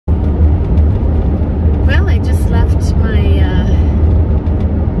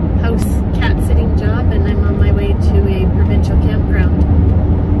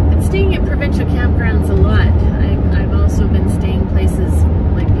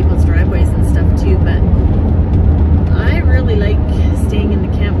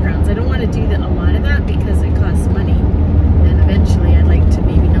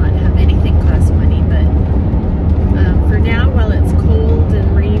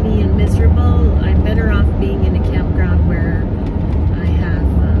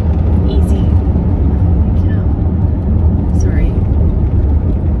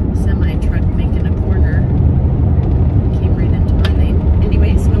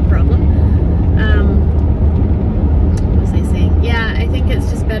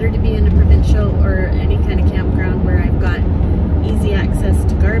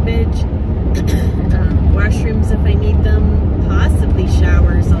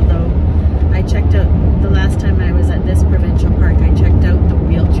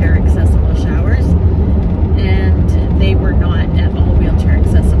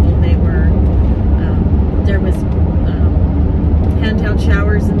handheld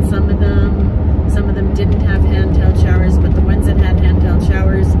showers in some of them. Some of them didn't have handheld showers, but the ones that had handheld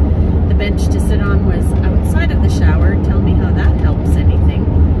showers, the bench to sit on was outside of the shower. Tell me how that helps anything.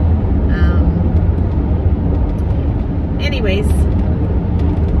 Anyways,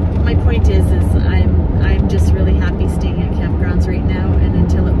 my point is I'm just really happy staying at campgrounds right now, and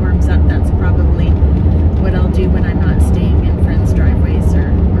until it warms up, that's probably what I'll do when I'm not staying in friends' driveways or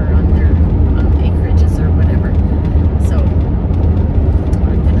on their acreages or whatever. So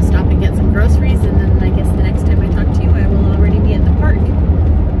I'm gonna stop and get some groceries, and then I guess the next time I talk to you, I will already be at the park.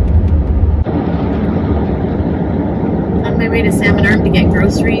 On my way to Salmon Arm to get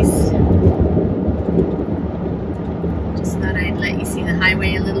groceries. Just thought I'd let you see the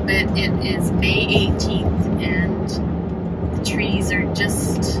highway a little bit. It is May 18th and the trees are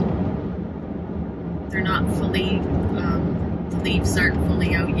just, they're not fully, the leaves aren't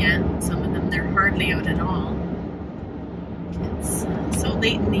fully out yet. Some of them, they're hardly out at all. It's so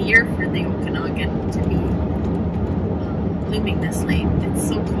late in the year for the Okanagan to be blooming this late. It's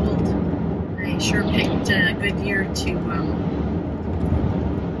so cold. I sure picked a good year to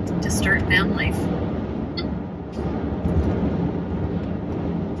start van life.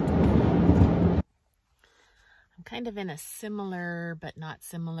 I'm kind of in a similar but not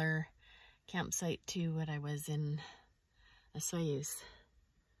similar campsite to what I was in Soyuz.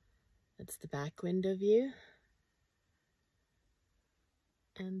 That's the back window view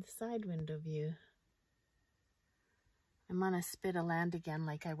and the side window view. I'm on a spit of land again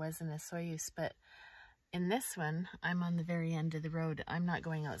like I was in the Soyuz, but in this one, I'm on the very end of the road. I'm not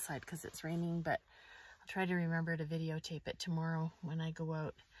going outside because it's raining, but I'll try to remember to videotape it tomorrow when I go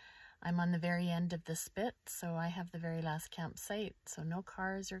out. I'm on the very end of the spit, so I have the very last campsite, so no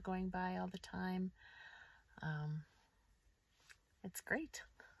cars are going by all the time. It's great.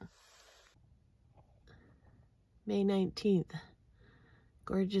 May 19th.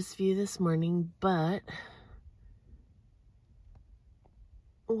 Gorgeous view this morning, but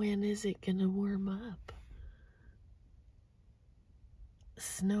when is it gonna warm up?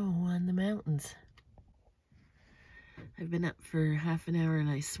 Snow on the mountains. I've been up for half an hour and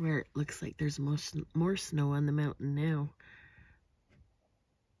I swear it looks like there's more snow on the mountain now.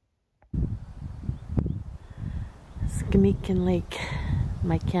 Skamikin Lake,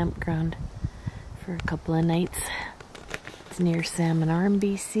 my campground for a couple of nights. It's near Salmon Arm,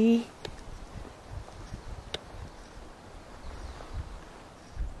 BC.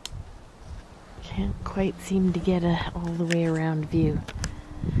 Can't quite seem to get a all the way around view.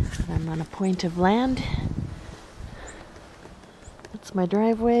 But I'm on a point of land. That's my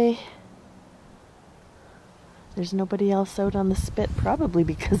driveway. There's nobody else out on the spit, probably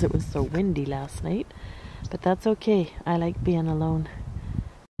because it was so windy last night. But that's okay. I like being alone.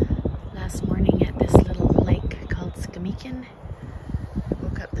 Last morning at this little lake called Skamikin. I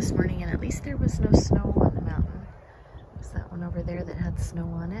woke up this morning and at least there was no snow on the mountain. There's that one over there that had snow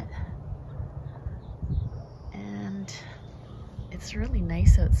on it. And it's really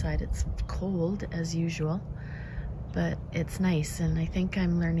nice outside. It's cold as usual, but it's nice, and I think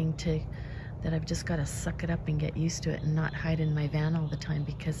I'm learning that I've just got to suck it up and get used to it and not hide in my van all the time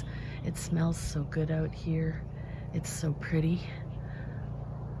because it smells so good out here. It's so pretty.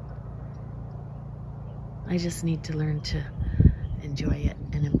 I just need to learn to enjoy it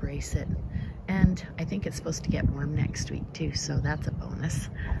and embrace it. And I think it's supposed to get warm next week too, so that's a bonus.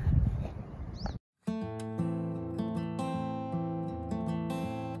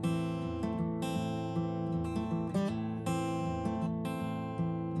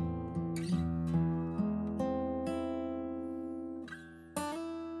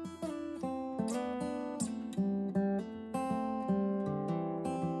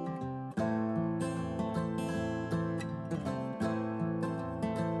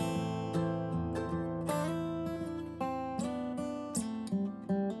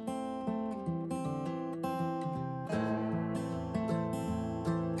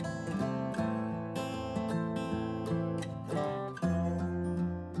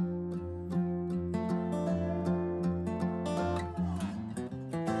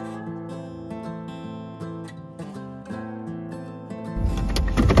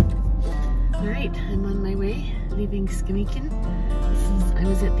 Alright, I'm on my way, leaving Skamikin. I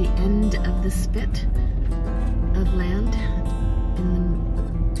was at the end of the spit of land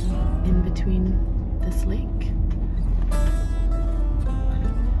in between this lake.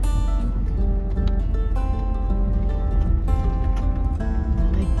 I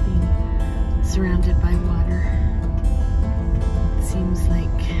like being surrounded by water. It seems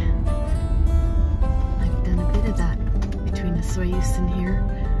like I've done a bit of that between the Soyuz and here.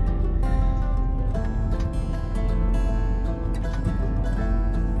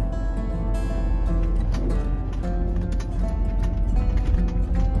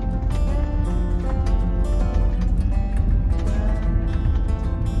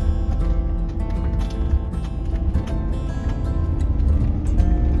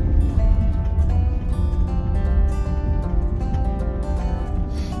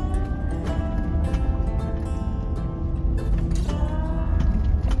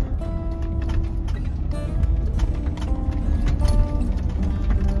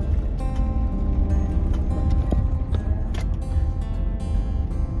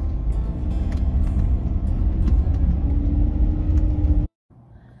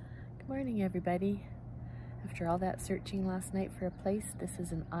 everybody. After all that searching last night for a place, this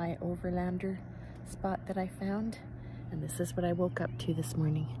is an overlander spot that I found, and this is what I woke up to this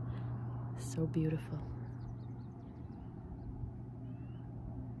morning. So beautiful.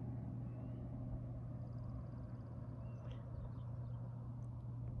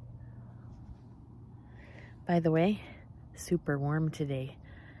 By the way, super warm today.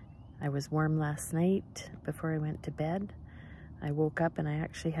 I was warm last night before I went to bed. I woke up and I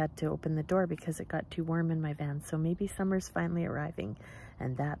actually had to open the door because it got too warm in my van. So maybe summer's finally arriving,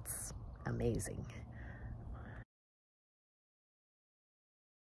 and that's amazing.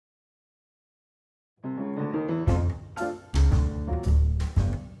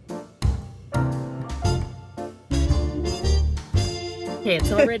 Okay,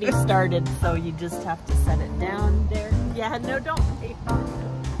 it's already started, so you just have to set it down there. Yeah, no, don't pay for it.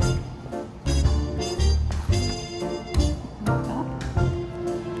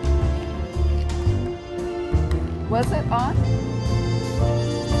 Was it on?